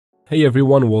Hey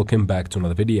everyone, welcome back to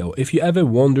another video. If you ever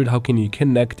wondered how can you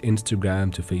connect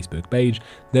Instagram to Facebook page,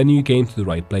 then you came to the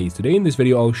right place. Today in this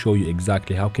video, I'll show you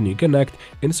exactly how can you connect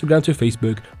Instagram to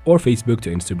Facebook or Facebook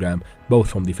to Instagram, both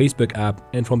from the Facebook app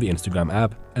and from the Instagram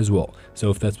app as well. So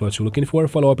if that's what you're looking for,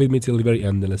 follow up with me till the very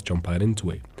end and let's jump right into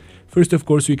it. First, of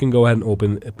course, you can go ahead and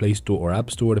open a Play Store or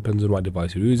App Store, depends on what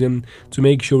device you're using, to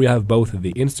make sure you have both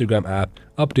the Instagram app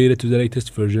updated to the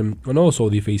latest version and also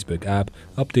the Facebook app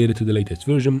updated to the latest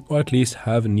version, or at least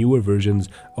have newer versions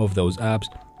of those apps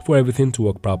for everything to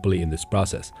work properly in this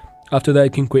process. After that, you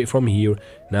can quit from here.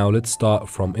 Now let's start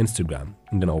from Instagram.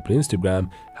 I'm gonna open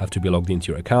Instagram, have to be logged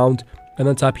into your account, and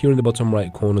then tap here in the bottom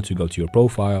right corner to go to your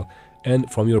profile. And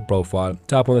from your profile,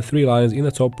 tap on the three lines in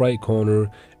the top right corner,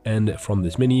 and from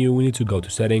this menu we need to go to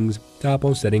settings, tap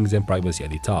on settings and privacy at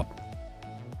the top.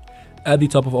 At the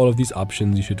top of all of these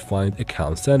options you should find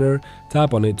account center,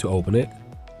 tap on it to open it,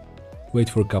 wait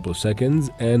for a couple of seconds,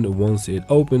 and once it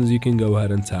opens you can go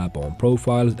ahead and tap on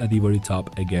profiles at the very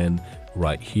top again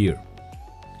right here.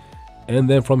 And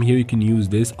then from here you can use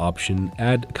this option,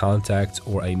 add contacts,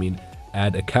 or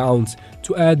add accounts,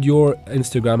 to add your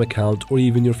Instagram account or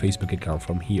even your Facebook account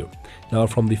from here. Now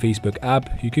from the Facebook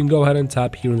app, you can go ahead and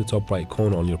tap here in the top right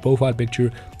corner on your profile picture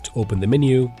to open the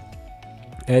menu.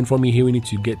 And from here we need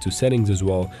to get to settings as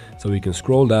well, so we can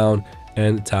scroll down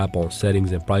and tap on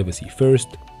settings and privacy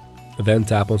first, then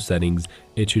tap on settings.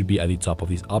 It should be at the top of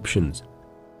these options.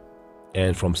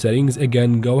 And from settings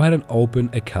again, go ahead and open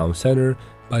account center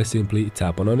by simply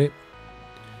tapping on it.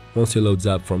 Once it loads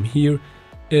up from here,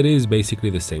 it is basically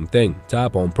the same thing.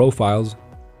 Tap on profiles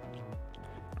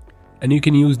and you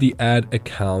can use the add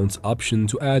accounts option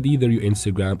to add either your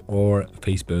Instagram or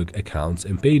Facebook accounts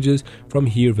and pages from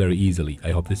here very easily.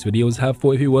 I hope this video was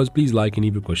helpful. If it was, please like and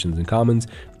leave your questions and comments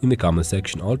in the comment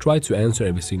section. I'll try to answer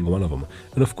every single one of them.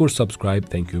 And of course, subscribe.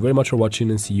 Thank you very much for watching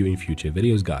and see you in future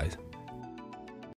videos, guys.